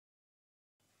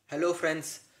Hello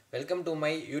friends, welcome to my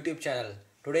YouTube channel.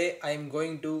 Today I am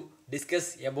going to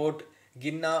discuss about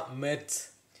Gina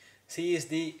Mertz. She is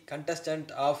the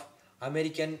contestant of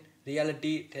American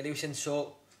reality television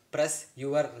show Press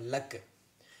Your Luck.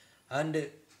 And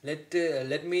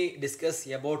let me discuss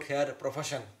about her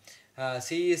profession.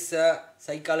 She is a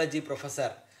psychology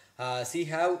professor. She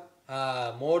have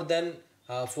more than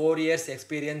 4 years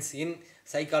experience in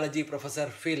psychology professor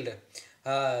field.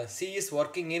 She is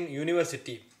working in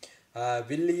university.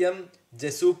 William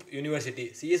Jesup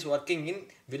University. She is working in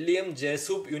William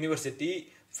Jesup University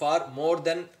for more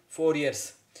than 4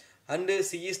 years. And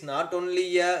she is not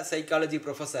only a psychology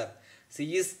professor,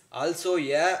 she is also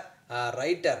a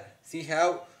writer. She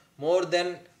have more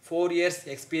than 4 years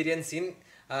experience in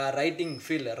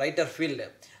writer field.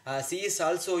 She is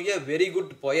also a very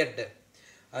good poet.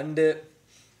 And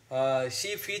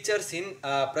she features in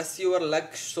Press Your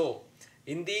Luck show.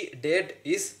 In the date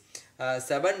is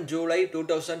 7 July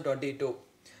 2022,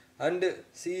 and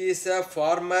she is a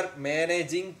former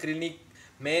managing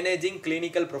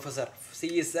clinical professor.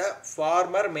 She is a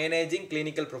former managing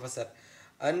clinical professor,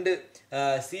 and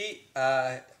she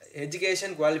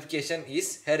education qualification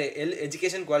is her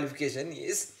education qualification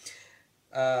is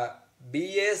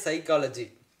BA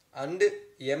Psychology and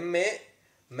MA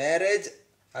Marriage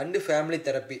and Family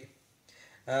Therapy.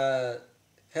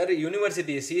 Her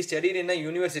university, she studied in a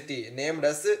university named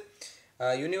as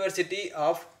University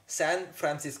of San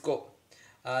Francisco.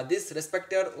 This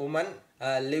respected woman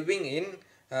living in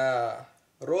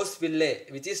Roseville,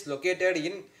 which is located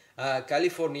in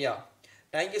California.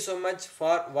 Thank you so much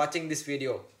for watching this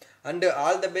video, and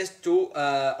all the best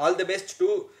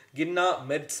to Gina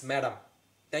Mertz, madam.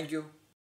 Thank you.